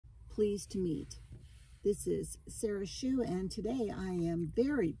pleased to meet. This is Sarah Shue, and today I am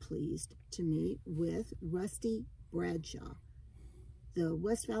very pleased to meet with Rusty Bradshaw. The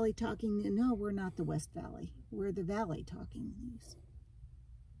West Valley Talking, no, we're not the West Valley. We're the Valley Talking News.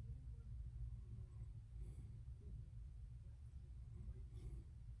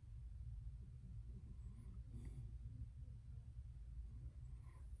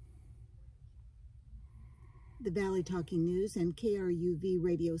 The Valley Talking News and KRUV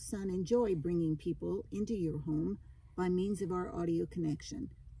Radio Sun enjoy bringing people into your home by means of our audio connection,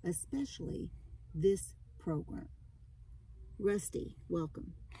 especially this program. Rusty,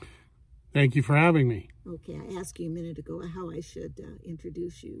 welcome. Thank you for having me. Okay, I asked you a minute ago how I should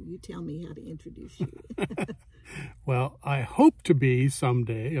introduce you. You tell me how to introduce you. Well, I hope to be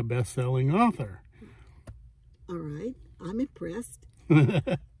someday a best-selling author. All right, I'm impressed.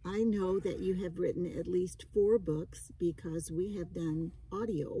 I know that you have written at least 4 books because we have done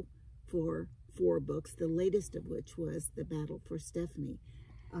audio for 4 books, the latest of which was The Battle for Stephanie.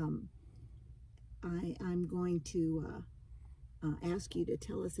 I'm going to ask you to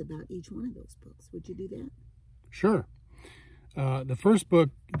tell us about each one of those books. Would you do that? Sure. The first book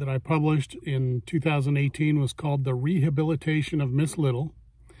that I published in 2018 was called The Rehabilitation of Miss Little.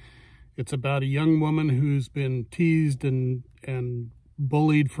 It's about a young woman who's been teased and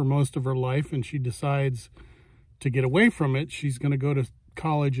bullied for most of her life, and she decides to get away from it. She's going to go to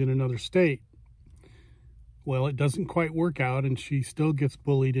college in another state. Well, it doesn't quite work out, and she still gets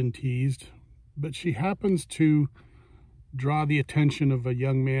bullied and teased, but she happens to draw the attention of a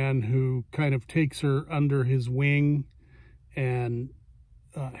young man who kind of takes her under his wing and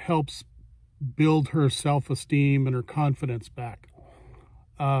helps build her self-esteem and her confidence back.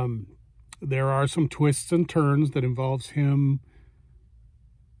 There are some twists and turns that involves him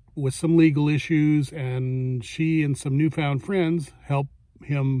with some legal issues, and she and some newfound friends help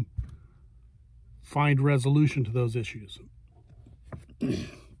him find resolution to those issues. The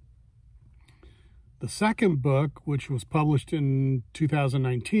second book, which was published in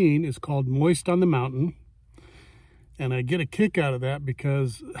 2019, is called Moist on the Mountain, and I get a kick out of that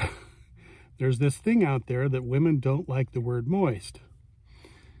because there's this thing out there that women don't like the word moist,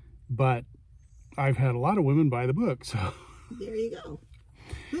 but I've had a lot of women buy the book, so there you go.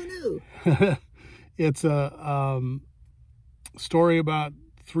 Who knew? It's a story about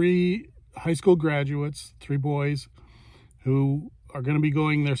 3 high school graduates, 3 boys, who are going to be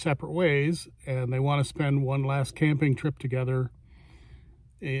going their separate ways, and they want to spend one last camping trip together.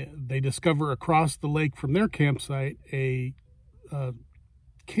 They discover across the lake from their campsite a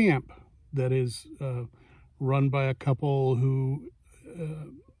camp that is run by a couple who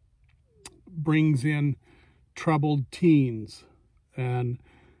brings in troubled teens. And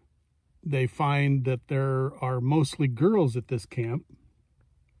they find that there are mostly girls at this camp,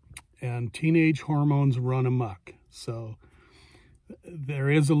 and teenage hormones run amok. So there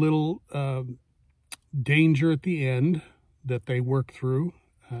is a little danger at the end that they work through.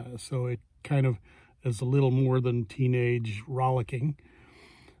 So it kind of is a little more than teenage rollicking.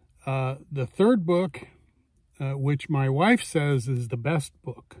 The third book, which my wife says is the best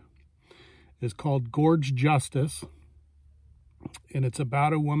book, is called Gorge Justice. And it's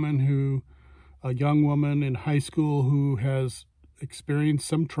about a young woman in high school who has experienced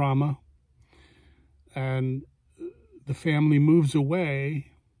some trauma, and the family moves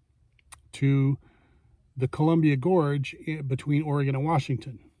away to the Columbia Gorge between Oregon and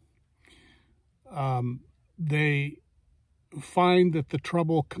Washington. They find that the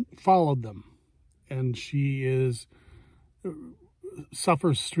trouble followed them, and she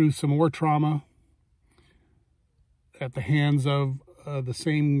suffers through some more trauma at the hands of the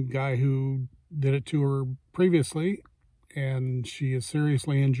same guy who did it to her previously, and she is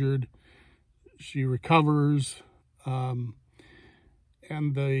seriously injured. She recovers, and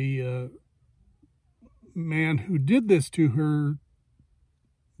the man who did this to her,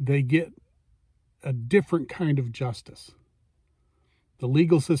 they get a different kind of justice. The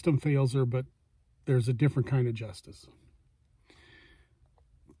legal system fails her, but there's a different kind of justice.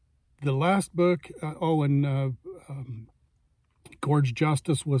 The last book, Gorge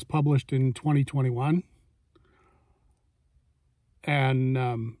Justice was published in 2021. And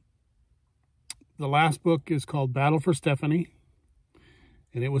the last book is called Battle for Stephanie.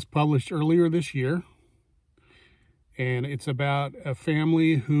 And it was published earlier this year. And it's about a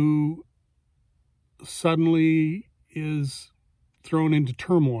family who suddenly is thrown into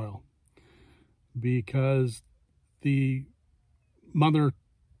turmoil because the mother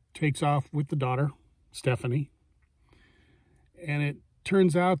takes off with the daughter, Stephanie, and it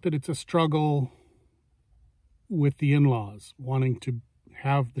turns out that it's a struggle with the in-laws wanting to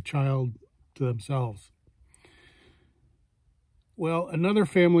have the child to themselves. Well, another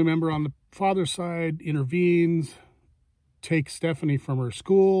family member on the father's side intervenes, takes Stephanie from her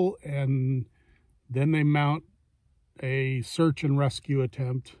school, and then they mount a search and rescue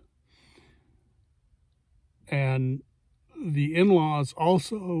attempt. And the in-laws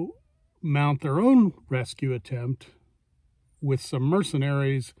also mount their own rescue attempt with some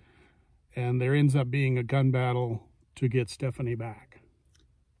mercenaries, and there ends up being a gun battle to get Stephanie back.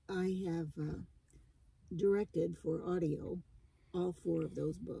 I have directed for audio all 4 of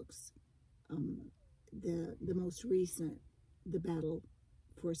those books. The most recent, The Battle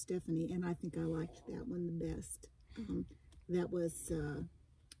for Stephanie, and I think I liked that one the best. That was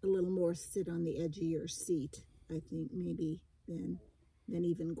a little more sit on the edge of your seat, I think, maybe than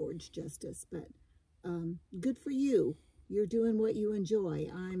even Gorge Justice. But good for you. You're doing what you enjoy.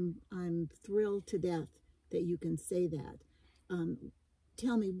 I'm thrilled to death that you can say that.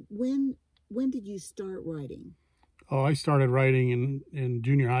 Tell me, when did you start writing? Oh, I started writing in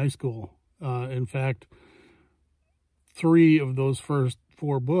junior high school. In fact, 3 of those first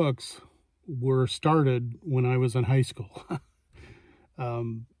 4 books were started when I was in high school.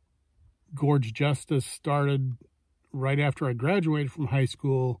 Gorge Justice started right after I graduated from high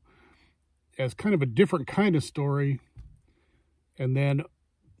school as kind of a different kind of story. And then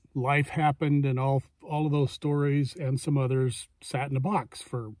life happened, and all of those stories and some others sat in a box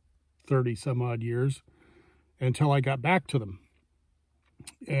for 30 some odd years until I got back to them.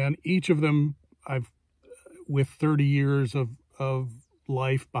 And each of them, with 30 years of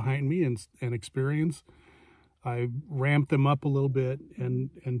life behind me and experience, I ramped them up a little bit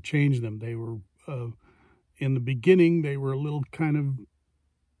and changed them. They were, in the beginning, they were a little kind of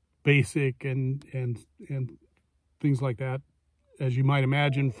basic and things like that, as you might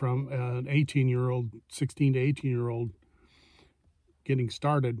imagine from an 18-year-old, 16 to 18-year-old getting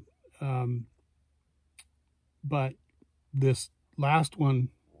started. But this last one,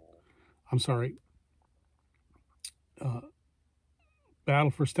 Battle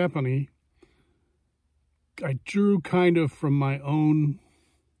for Stephanie, I drew kind of from my own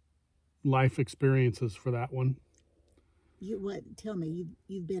life experiences for that one. Tell me,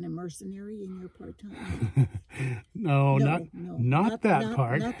 you've been a mercenary in your part-time? No, not that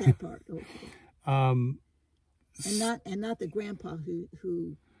part. Not that part. Okay. And not the grandpa who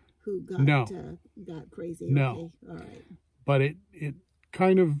got crazy. No. Okay. All right. But it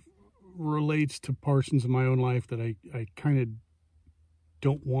kind of relates to portions of my own life that I kind of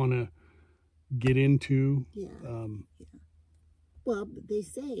don't want to get into. Yeah. Well, they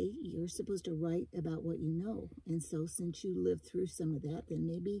say you're supposed to write about what you know. And so since you lived through some of that, then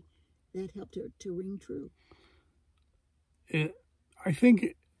maybe that helped to ring true. I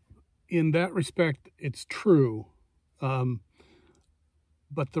think in that respect, it's true. But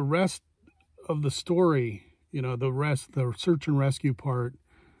the rest of the story, the search and rescue part,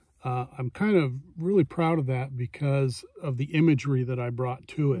 I'm kind of really proud of that because of the imagery that I brought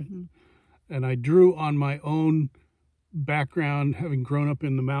to it. Mm-hmm. And I drew on my own background, having grown up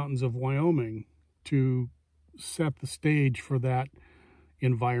in the mountains of Wyoming, to set the stage for that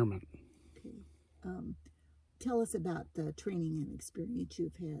environment. Okay. Tell us about the training and experience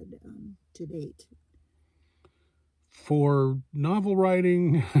you've had to date. For novel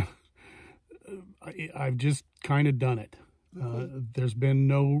writing, I've just kind of done it. Okay. There's been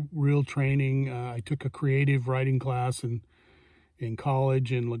no real training. I took a creative writing class in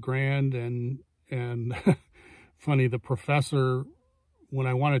college in LeGrand, and funny, the professor, when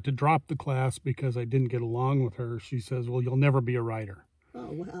I wanted to drop the class because I didn't get along with her, she says, "Well, you'll never be a writer."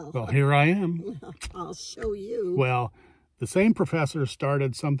 Oh, well. Well, here I am. Well, I'll show you. Well, the same professor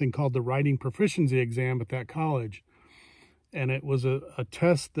started something called the Writing Proficiency Exam at that college, and it was a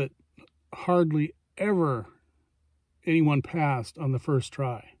test that hardly ever anyone passed on the first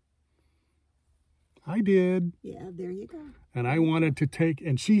try. I did. Yeah, there you go. And I wanted to take,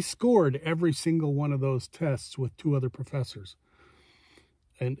 and she scored every single one of those tests with 2 other professors.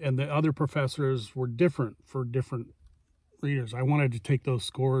 And the other professors were different for different readers. I wanted to take those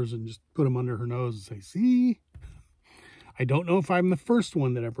scores and just put them under her nose and say, "See, I don't know if I'm the first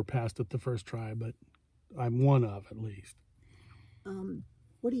one that ever passed it the first try, but I'm one of, at least."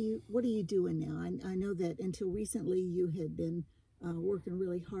 What are you doing now? I know that until recently you had been working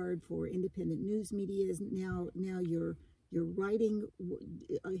really hard for independent news media. Now you're writing.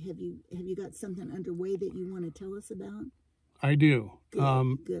 Have you got something underway that you want to tell us about? I do.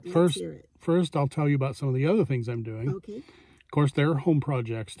 Good. Let's hear it. First, I'll tell you about some of the other things I'm doing. Okay. Of course, there are home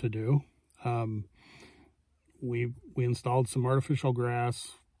projects to do. We installed some artificial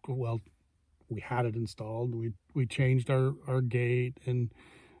grass. Well, we had it installed. We changed our gate and,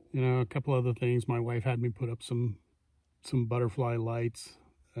 you know, a couple other things. My wife had me put up some butterfly lights,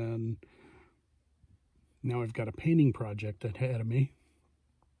 and now I've got a painting project ahead of me.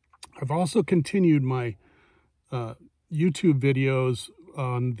 I've also continued my YouTube videos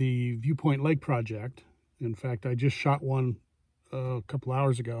on the Viewpoint Lake project. In fact, I just shot one a couple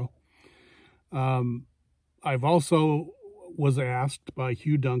hours ago. I've also was asked by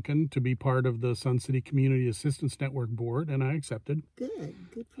Hugh Duncan to be part of the Sun City Community Assistance Network board, and I accepted. Good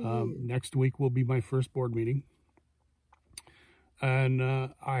for you. Next week will be my first board meeting. And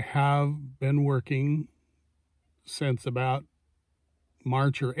I have been working since about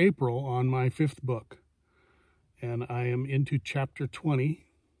March or April on my 5th book. And I am into chapter 20.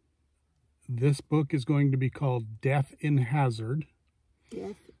 This book is going to be called Death in Hazard.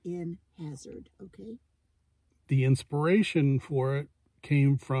 Death in Hazard, okay. The inspiration for it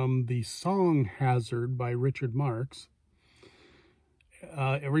came from the song Hazard by Richard Marx.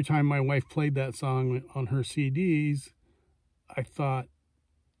 Every time my wife played that song on her CDs, I thought,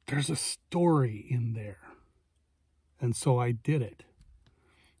 there's a story in there. And so I did it.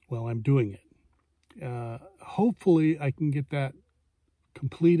 Well, I'm doing it. Hopefully I can get that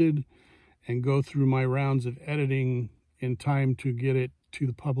completed and go through my rounds of editing in time to get it to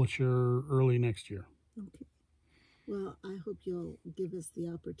the publisher early next year. Okay. Well, I hope you'll give us the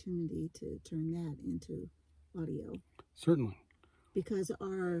opportunity to turn that into audio. Certainly. Because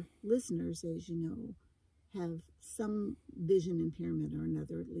our listeners, as you know, have some vision impairment or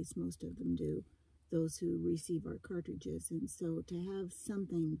another, at least most of them do, those who receive our cartridges. And so to have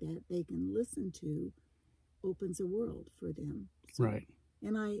something that they can listen to opens a world for them. So, right.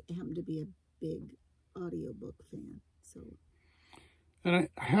 And I happen to be a big audiobook fan. So. And I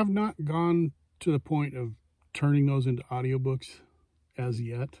have not gone to the point of turning those into audiobooks as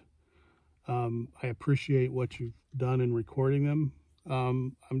yet. I appreciate what you've done in recording them.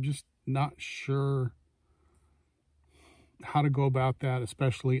 I'm just not sure how to go about that,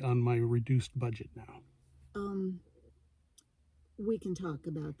 especially on my reduced budget now. We can talk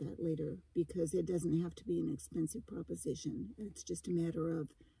about that later, because it doesn't have to be an expensive proposition. It's just a matter of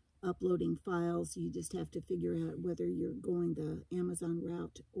uploading files. You just have to figure out whether you're going the Amazon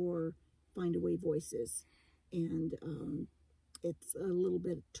route or Find Away Voices. And it's a little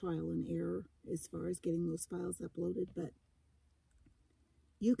bit of trial and error as far as getting those files uploaded, but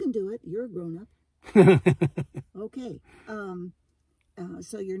you can do it. You're a grown-up. Okay.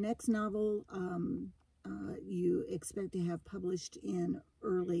 So your next novel, you expect to have published in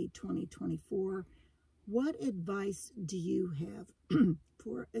early 2024. What advice do you have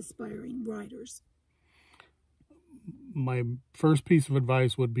for aspiring writers? My first piece of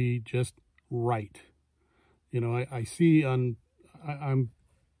advice would be just write. You know, I see I'm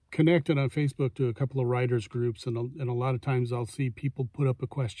connected on Facebook to a couple of writers groups, and a lot of times I'll see people put up a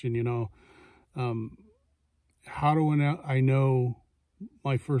question, you know, how do I know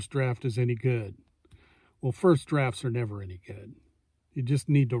my first draft is any good? Well, first drafts are never any good. You just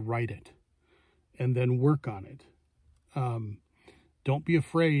need to write it and then work on it. Don't be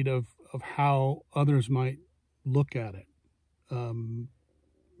afraid of how others might look at it.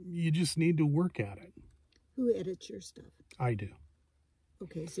 You just need to work at it. Who edits your stuff? I do.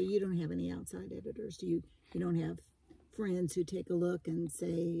 Okay, so you don't have any outside editors. You don't have friends who take a look and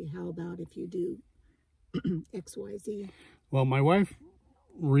say, how about if you do XYZ? Well, my wife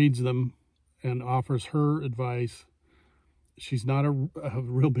reads them and offers her advice. She's not a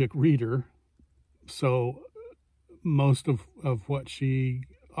real big reader, so most of what she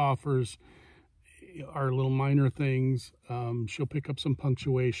offers are little minor things. She'll pick up some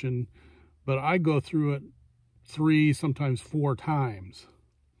punctuation, but I go through it 3, sometimes 4 times.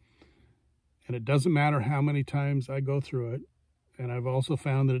 And it doesn't matter how many times I go through it. And I've also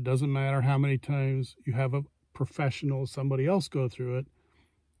found that it doesn't matter how many times you have a professional, somebody else go through it,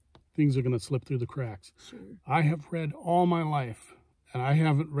 things are going to slip through the cracks. Sure. I have read all my life, and I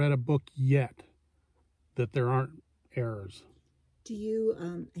haven't read a book yet that there aren't errors. Do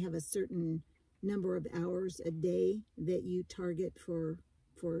you have a certain number of hours a day that you target for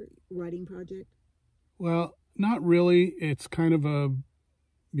writing project? Well, not really. It's kind of a,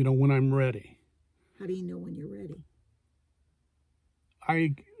 you know, when I'm ready. How do you know when you're ready?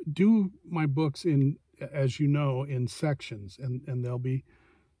 I do my books in, as you know, in sections, and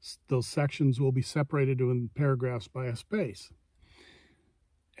those sections will be separated in paragraphs by a space.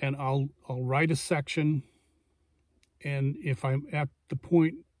 And I'll write a section, and if I'm at the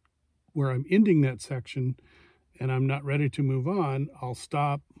point where I'm ending that section and I'm not ready to move on, I'll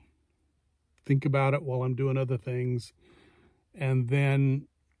stop, think about it while I'm doing other things, and then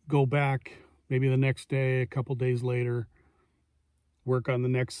go back maybe the next day, a couple days later, work on the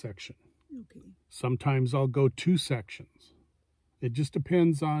next section. Okay. Sometimes I'll go 2 sections. It just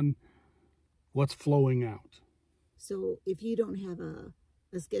depends on what's flowing out. So if you don't have a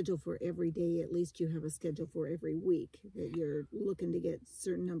schedule for every day, at least you have a schedule for every week that you're looking to get a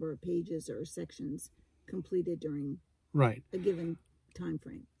certain number of pages or sections completed during Right. a given time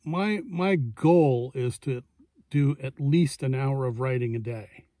frame. My goal is to do at least an hour of writing a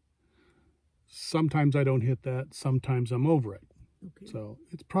day. Sometimes I don't hit that. Sometimes I'm over it. Okay. So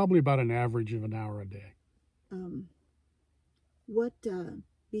it's probably about an average of an hour a day. What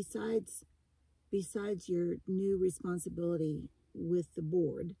besides your new responsibility with the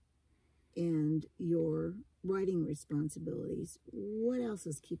board and your writing responsibilities, what else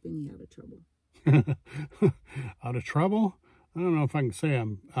is keeping you out of trouble? Out of trouble? I don't know if I can say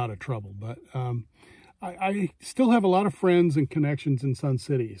I'm out of trouble, but I still have a lot of friends and connections in Sun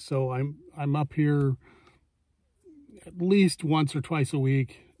City. So I'm up here at least once or twice a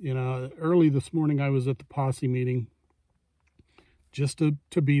week. You know, early this morning I was at the posse meeting just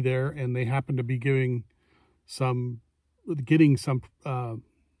to be there, and they happened to be getting some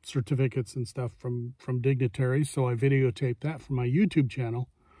certificates and stuff from dignitaries. So I videotaped that for my YouTube channel.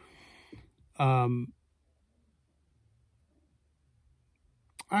 I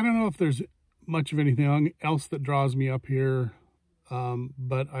don't know if there's much of anything else that draws me up here,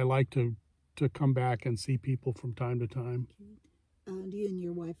 but I like to come back and see people from time to time. Do you and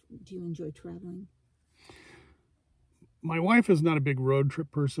your wife, do you enjoy traveling? My wife is not a big road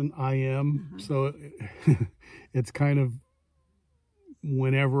trip person. I am. So it's kind of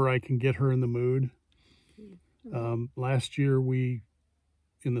whenever I can get her in the mood. Last year,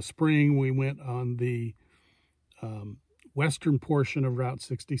 in the spring, we went on the western portion of Route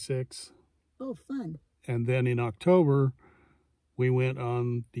 66. Oh, fun. And then in October, we went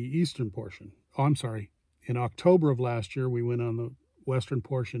on the eastern portion. Oh, I'm sorry. In October of last year, we went on the western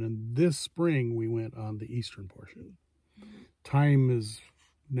portion, and this spring, we went on the eastern portion. Time is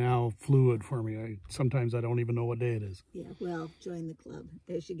now fluid for me. Sometimes I don't even know what day it is. Yeah, well, join the club.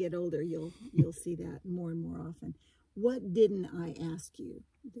 As you get older, you'll see that more and more often. What didn't I ask you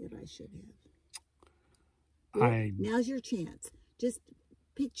that I should have? Well, now's your chance. Just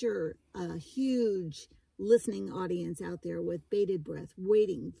picture a huge listening audience out there with bated breath,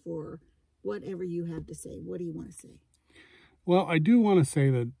 waiting for whatever you have to say. What do you want to say? Well, I do want to say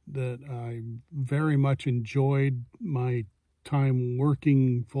that I very much enjoyed my time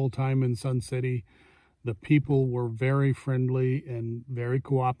working full-time in Sun City. The people were very friendly and very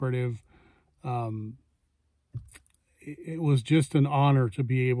cooperative. It was just an honor to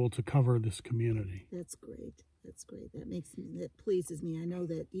be able to cover this community. That's great. That's great. That pleases me. I know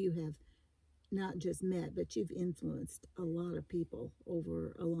that you have not just met, but you've influenced a lot of people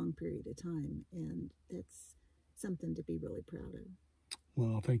over a long period of time, and that's something to be really proud of.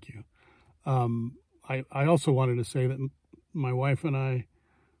 Well, thank you. I also wanted to say that my wife and I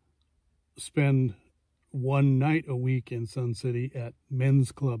spend one night a week in Sun City at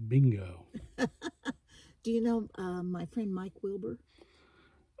Men's Club Bingo. Do you know my friend Mike Wilbur?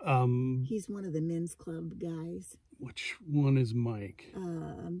 He's one of the Men's Club guys. Which one is Mike?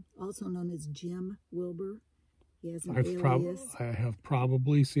 Also known as Jim Wilbur. He has an alias. I have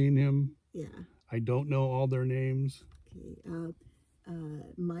probably seen him. Yeah. I don't know all their names. Okay.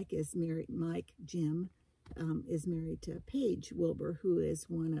 Mike is married. Jim is married to Paige Wilbur, who is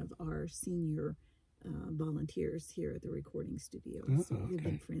one of our senior volunteers here at the recording studio. So they've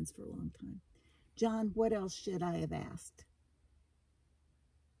been friends for a long time. John, what else should I have asked?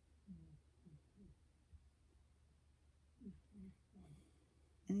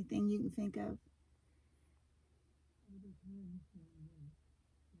 Anything you can think of?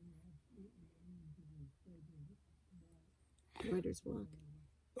 Writer's Block.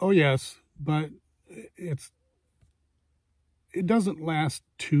 Oh, yes, but it doesn't last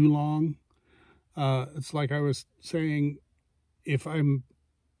too long. It's like I was saying, if I'm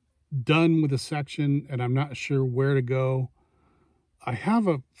done with a section and I'm not sure where to go, I have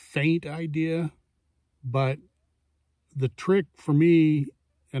a faint idea, but the trick for me,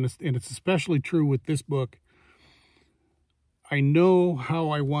 and it's especially true with this book, I know how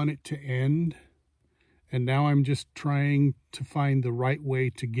I want it to end, and now I'm just trying to find the right way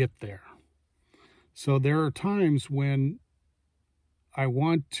to get there. So there are times when I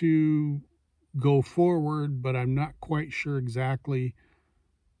want to go forward, but I'm not quite sure exactly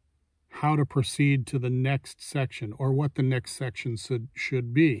how to proceed to the next section or what the next section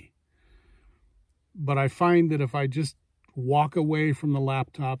should be. But I find that if I just walk away from the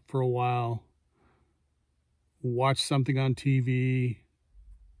laptop for a while, watch something on TV,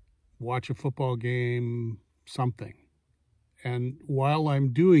 watch a football game, something. And while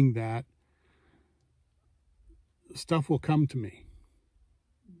I'm doing that, stuff will come to me.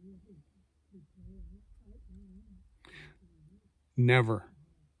 Never.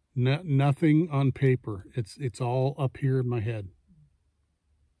 Nothing on paper. It's all up here in my head.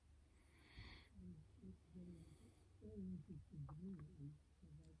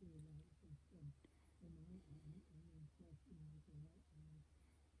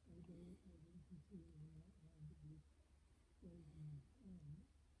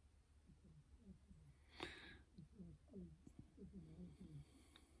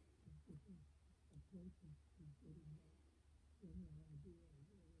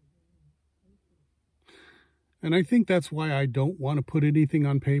 And I think that's why I don't want to put anything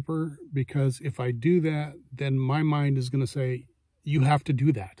on paper, because if I do that, then my mind is going to say, you have to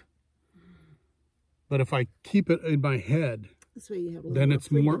do that. But if I keep it in my head, this way you have a then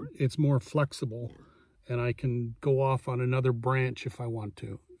more it's more flexible, and I can go off on another branch if I want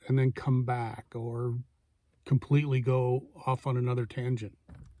to, and then come back, or completely go off on another tangent.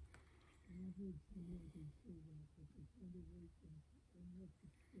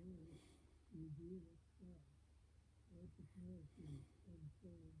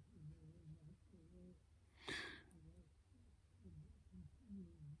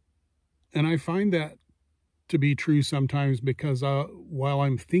 And I find that to be true sometimes, because while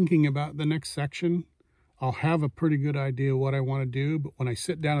I'm thinking about the next section, I'll have a pretty good idea what I want to do. But when I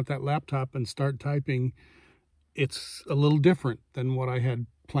sit down at that laptop and start typing, it's a little different than what I had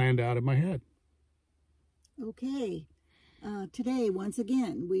planned out in my head. Okay. Today, once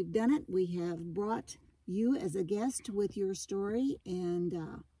again, we've done it. We have brought you as a guest with your story, and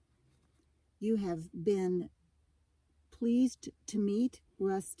you have been pleased to meet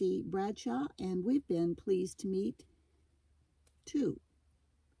Rusty Bradshaw, and we've been pleased to meet too.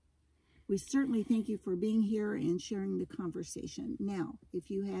 We certainly thank you for being here and sharing the conversation. Now, if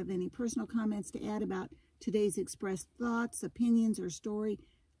you have any personal comments to add about today's expressed thoughts, opinions, or story,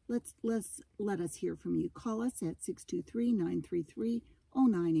 let us hear from you. Call us at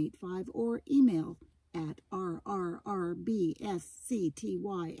 623-933-0985 or email at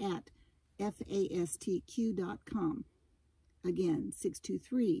rrrbscty@fastq.com. Again,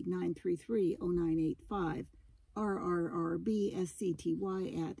 623-933-0985,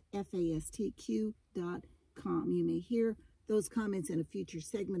 rrrbscty@fastq.com. You may hear those comments in a future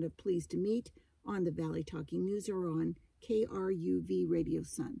segment of Pleased to Meet on the Valley Talking News or on KRUV Radio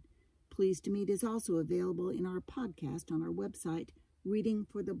Sun. Pleased to Meet is also available in our podcast on our website,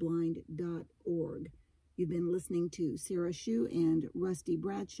 readingfortheblind.org. You've been listening to Sarah Shue and Rusty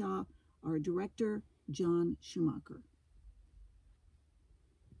Bradshaw, our director, John Schumacher.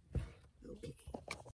 Okay.